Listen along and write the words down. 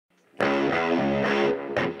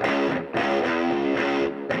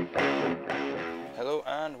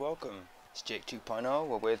and welcome. It's Jake2.0.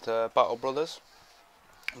 We're with Battle Brothers.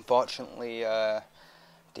 Unfortunately,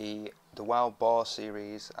 the Wild Boar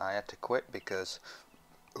series I had to quit because,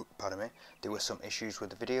 pardon me, there were some issues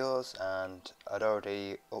with the videos, and I'd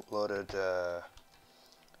already uploaded the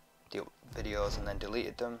videos and then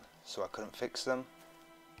deleted them, so I couldn't fix them.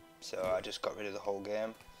 So I just got rid of the whole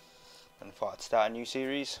game and thought I'd start a new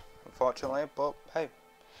series. Unfortunately, but hey,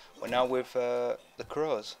 we're now with the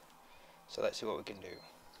Crows. So let's see what we can do.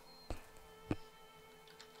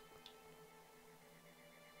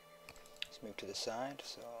 Let's move to the side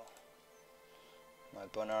so my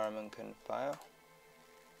Bonarman can fire.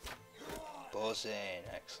 Buzzing,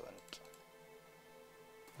 excellent.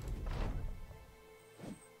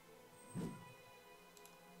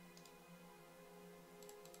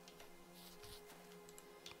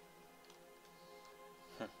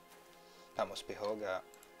 That must be Hogarth.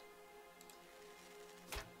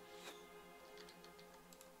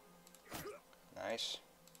 Nice.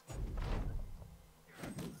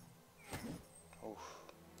 Oof.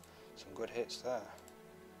 Some good hits there.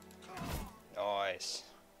 Nice.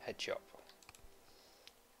 Head chop.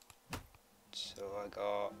 So I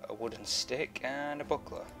got a wooden stick and a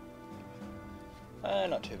buckler.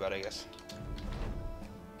 Not too bad, I guess.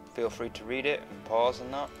 Feel free to read it and pause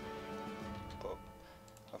and that. But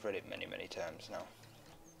I've read it many times now.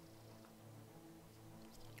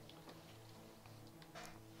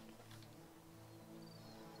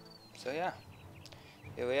 So yeah,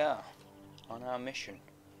 here we are on our mission.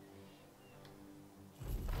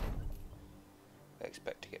 I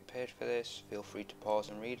expect to get paid for this. Feel free to pause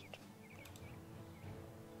and read.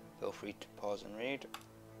 Feel free to pause and read.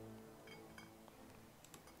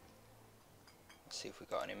 Let's see if we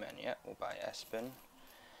got any men yet. We'll buy Espen.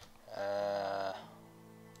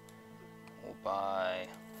 We'll buy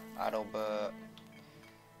Adalbert,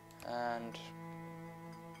 and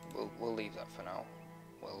we'll leave that for now.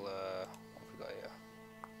 We'll what have we got here?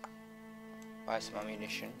 Buy some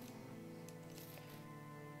ammunition,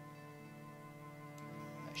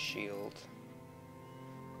 a shield,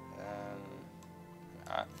 an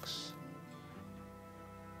axe,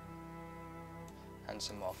 and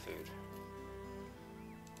some more food.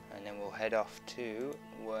 And then we'll head off to,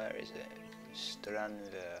 where is it?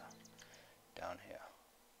 Strander, down here.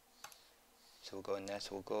 So we'll go in there.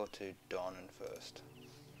 So we'll go to Dornan first.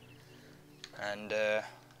 And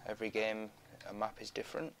every game a map is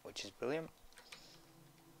different, which is brilliant.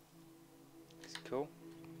 It's cool.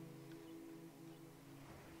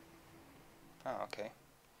 Oh, okay.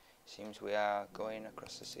 Seems we are going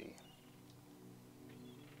across the sea.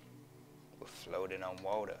 We're floating on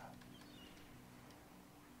water.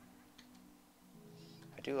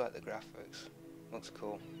 I do like the graphics. Looks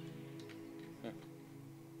cool.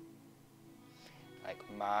 Like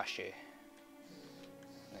marshy.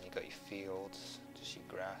 And then you got your fields, just your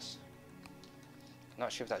grass. I'm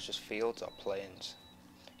not sure if that's just fields or plains.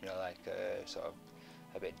 You know, like sort of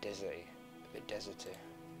a bit deserty, I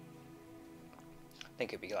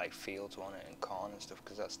think it'd be like fields, won't it, and corn and stuff,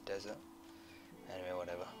 because that's desert. Anyway,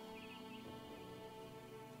 whatever.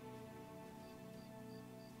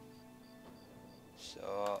 So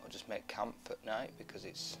I'll just make camp at night because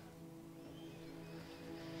it's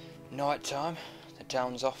night time. The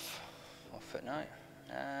town's off at night.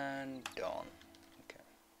 And dawn. Okay.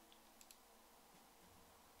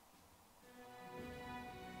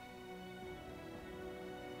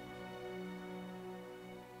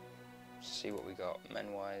 See what we got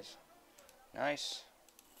men wise. Nice.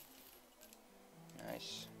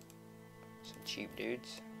 Nice. Some cheap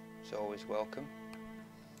dudes. It's always welcome.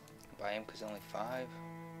 Buy him because only 5.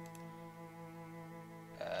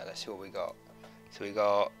 Let's see what we got. So we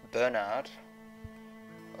got Bernard,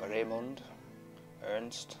 Raymond,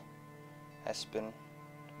 Ernst, Espen,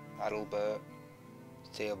 Adalbert,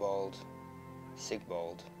 Theobald,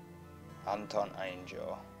 Sigbold, Anton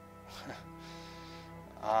Ironjaw,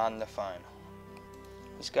 and the final.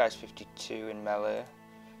 This guy's 52 in melee,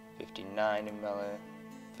 59 in melee,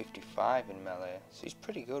 55 in melee, so he's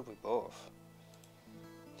pretty good with both.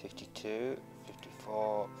 52,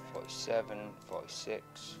 54, 47,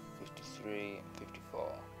 46, 53, and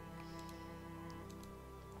 54.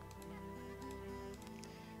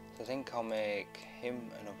 I think I'll make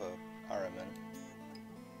him another Araman.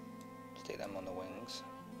 Stick them on the wings.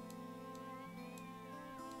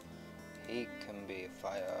 He can be a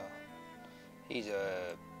fire. He's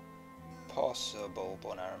a possible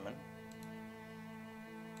Bonarman.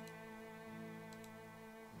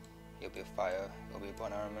 He'll be a fire. He'll be a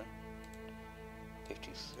Bonarman.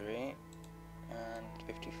 53 and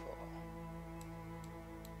 54.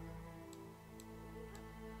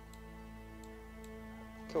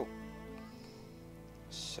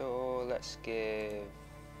 So let's give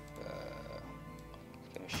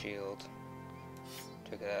him a shield.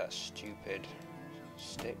 Took that stupid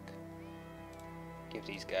stick. Give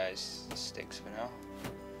these guys the sticks for now.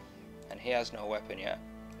 And he has no weapon yet,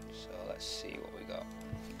 so let's see what we got.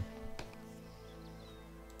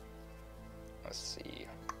 Let's see.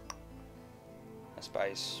 Let's buy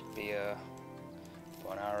a spear,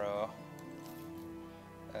 bow and arrow.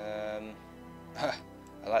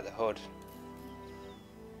 I like the hood.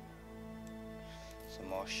 Some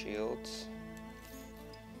more shields.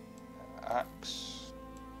 Axe.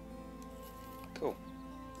 Cool.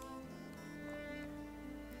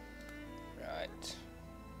 Right.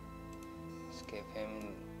 Let's give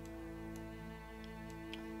him.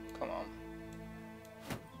 Come on.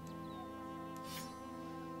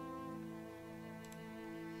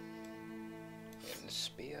 Get the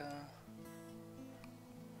spear.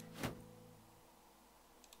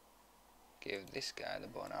 Give this guy the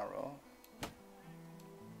bow and arrow.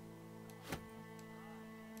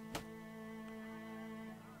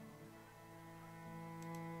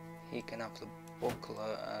 He can have the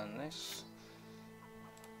buckler and this.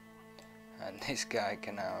 And this guy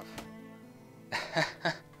can have.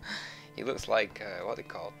 He looks like what they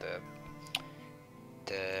called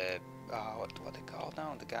what they called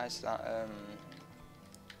now? The guys that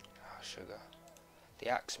sugar. The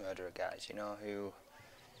axe murderer guys, you know, who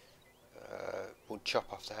would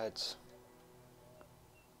chop off the heads.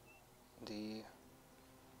 He'll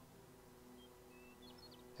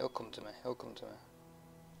come to me. He'll come to me.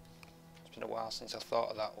 It's been a while since I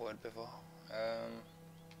thought of that word before.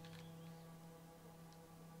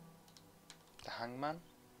 The hangman?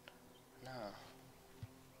 No.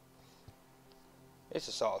 It's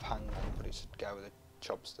a sort of hangman, but it's a guy with a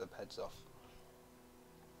chops the heads off.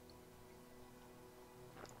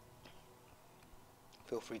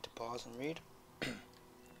 Feel free to pause and read.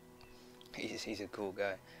 He's a cool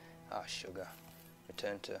guy. Ah, sugar.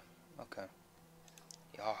 Return to. Okay.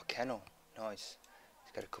 Oh, kennel. Nice.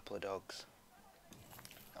 He's got a couple of dogs.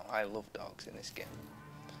 Oh, I love dogs in this game.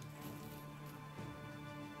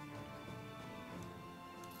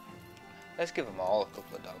 Let's give them all a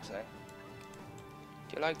couple of dogs, eh?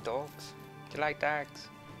 Do you like dogs? Do you like dogs?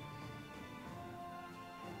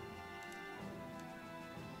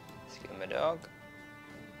 Let's give him a dog.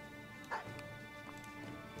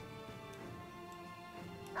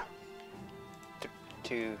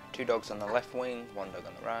 Two dogs on the left wing, one dog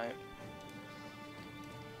on the right.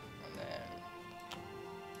 And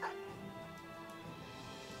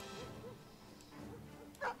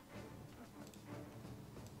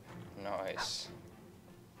then nice.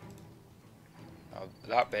 Now,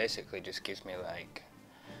 that basically just gives me like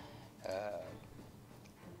a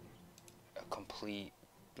complete,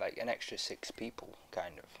 like an extra 6 people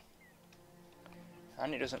kind of.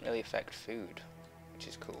 And it doesn't really affect food, which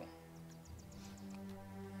is cool.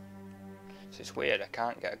 So it's weird, I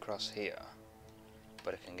can't get across here,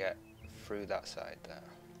 but I can get through that side there.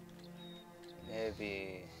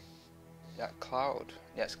 Maybe that cloud.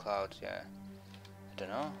 Yeah, it's clouds, yeah. I don't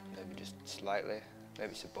know, maybe just slightly,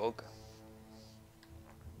 maybe it's a bug.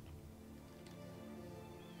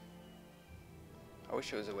 I wish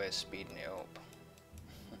there was a way of speeding it up.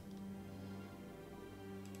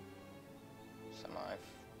 So my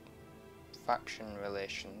faction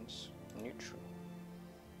relations neutral.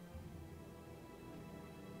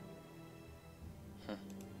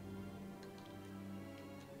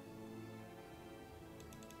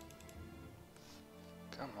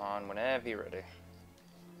 Come on, whenever you're ready.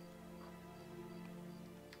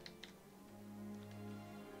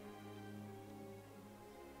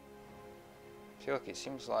 See, look, it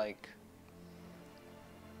seems like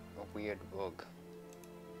a weird bug.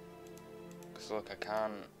 Because look, I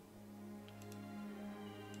can't.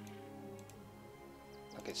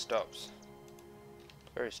 Look, it stops.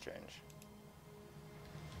 It's very strange.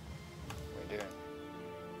 What are you doing?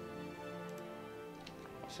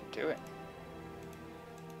 What's it doing?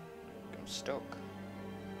 I'm stuck.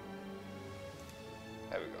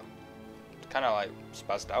 There we go. It's kind of like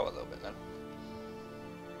spazzed out a little bit then.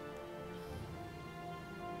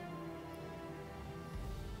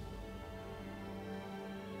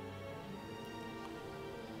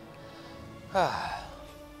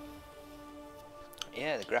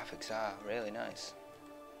 Yeah, the graphics are really nice.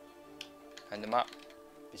 And the map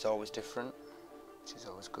is always different, which is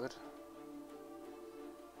always good.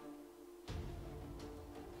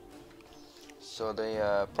 So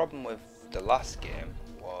the problem with the last game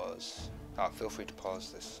was, feel free to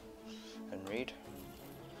pause this and read,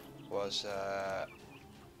 was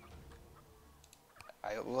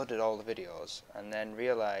I uploaded all the videos and then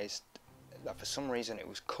realised that for some reason it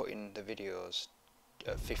was cutting the videos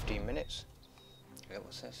at 15 minutes. Yeah,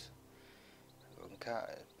 what's this?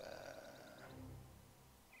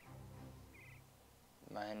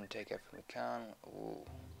 Mine, take everything we can. Ooh.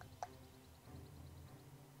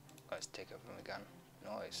 Let's take everything we can.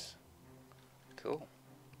 Nice. Cool.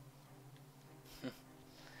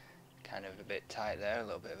 Kind of a bit tight there, a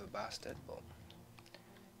little bit of a bastard, but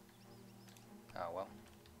oh well.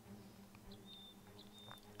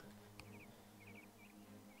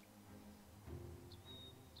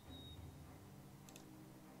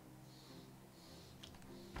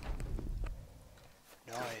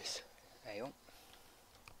 Nice. Hey up.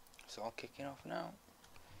 It's all kicking off now.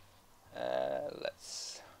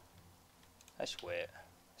 Let's wait.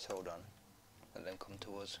 Let's hold on. And then come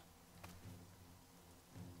to us.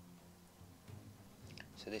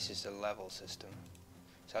 So this is the level system.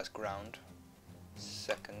 So that's ground,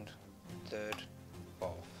 second, third,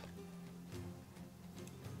 fourth.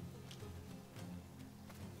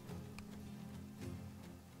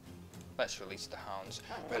 Let's release the hounds.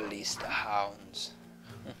 Release the hounds.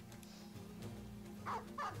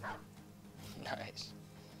 Nice.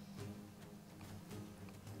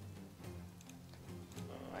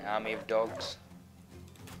 My army of dogs.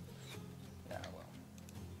 Ah,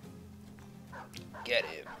 well. Get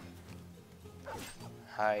him.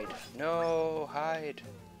 Hide. No, hide.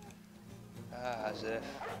 Ah, as if.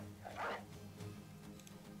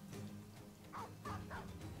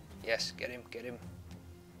 Yes, get him, get him.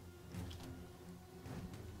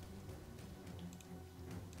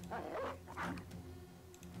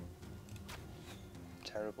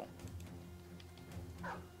 Terrible.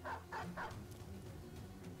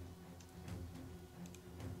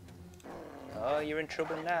 Oh, you're in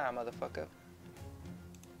trouble now, motherfucker.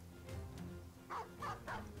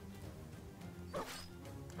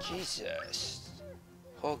 Jesus.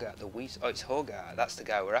 Hogarth, the Weasel. Oh, it's Hogarth. That's the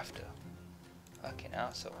guy we're after. Fucking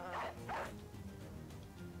arsehole.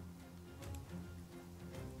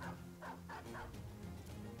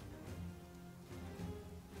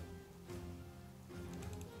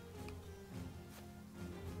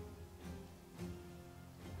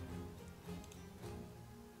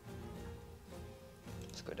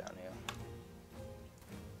 Let's go down here.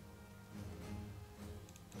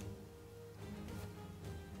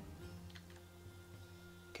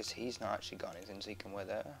 Because he's not actually got anything, so he can wear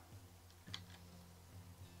there.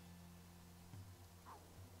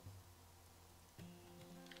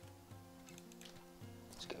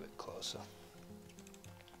 Let's get a bit closer.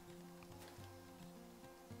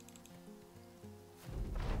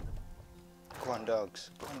 Go on,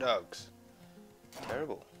 dogs. Go on, dogs.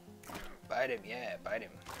 Terrible. Bite him, yeah, bite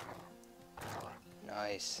him.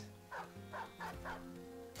 Nice.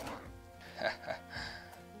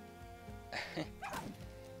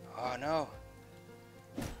 Oh no.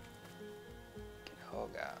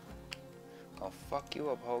 Hogarth. Gonna fuck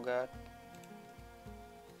you up, Hogarth.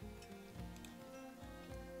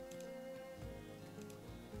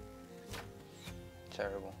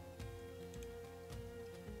 Terrible.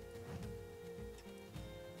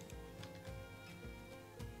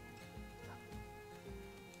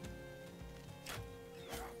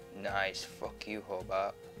 Nice, fuck you,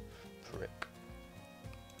 Hobart. Prick.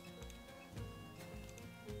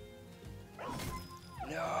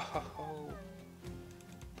 No!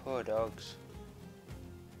 Poor dogs.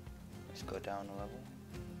 Let's go down a level.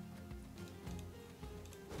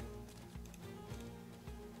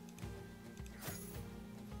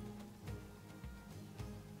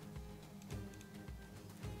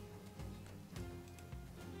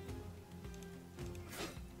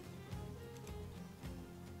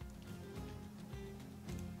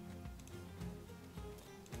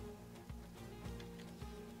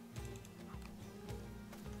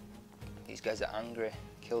 These guys are angry.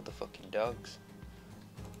 Killed the fucking dogs.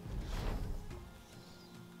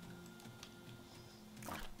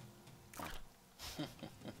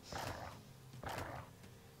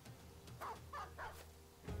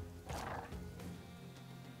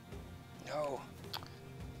 No.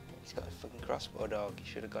 He's got a fucking crossbow dog. You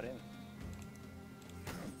should have got him.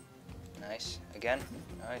 Nice. Again.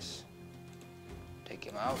 Nice. Take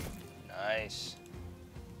him out. Nice.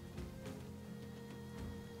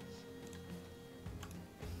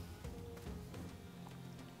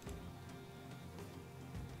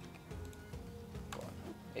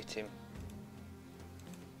 Hit him.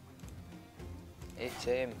 Hit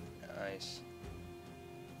him. Nice.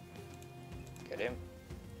 Get him.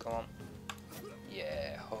 Come on.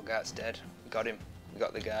 Yeah, Hogarth's dead. We got him. We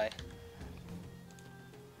got the guy.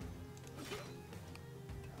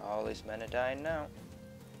 All his men are dying now.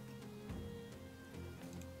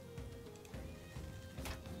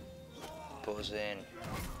 buzzing.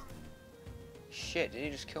 Shit, did he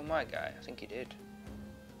just kill my guy? I think he did.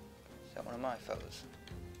 Is that one of my fellas?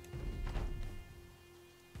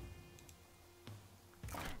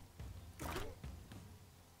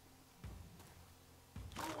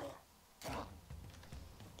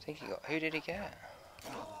 I think he got... Who did he get?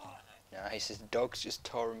 Nice, his dogs just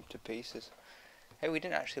tore him to pieces. Hey, we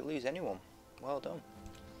didn't actually lose anyone. Well done.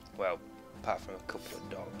 Well, apart from a couple of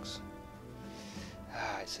dogs.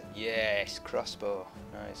 Ah, it's a, yes, crossbow.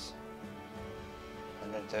 Nice.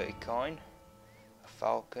 130 coin. A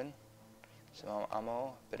falcon. Some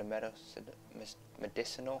ammo. Bit of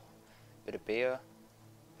medicinal. Bit of beer.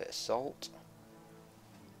 Bit of salt.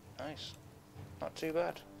 Nice. Not too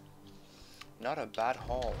bad. Not a bad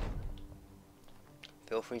haul.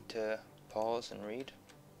 Feel free to pause and read.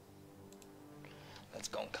 Let's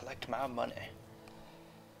go and collect my money.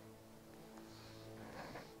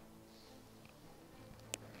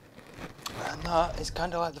 And that is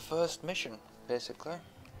kind of like the first mission, basically.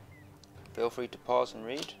 Feel free to pause and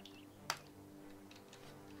read.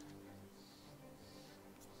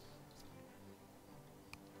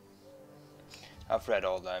 I've read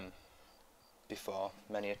all them before,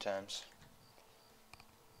 many a times.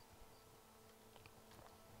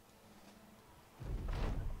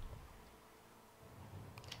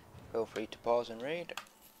 Feel free to pause and read.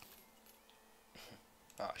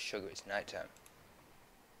 Oh sugar, it's night time.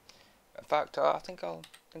 In fact, I think I'll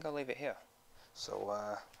leave it here. So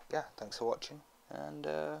yeah, thanks for watching, and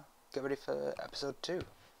get ready for episode 2.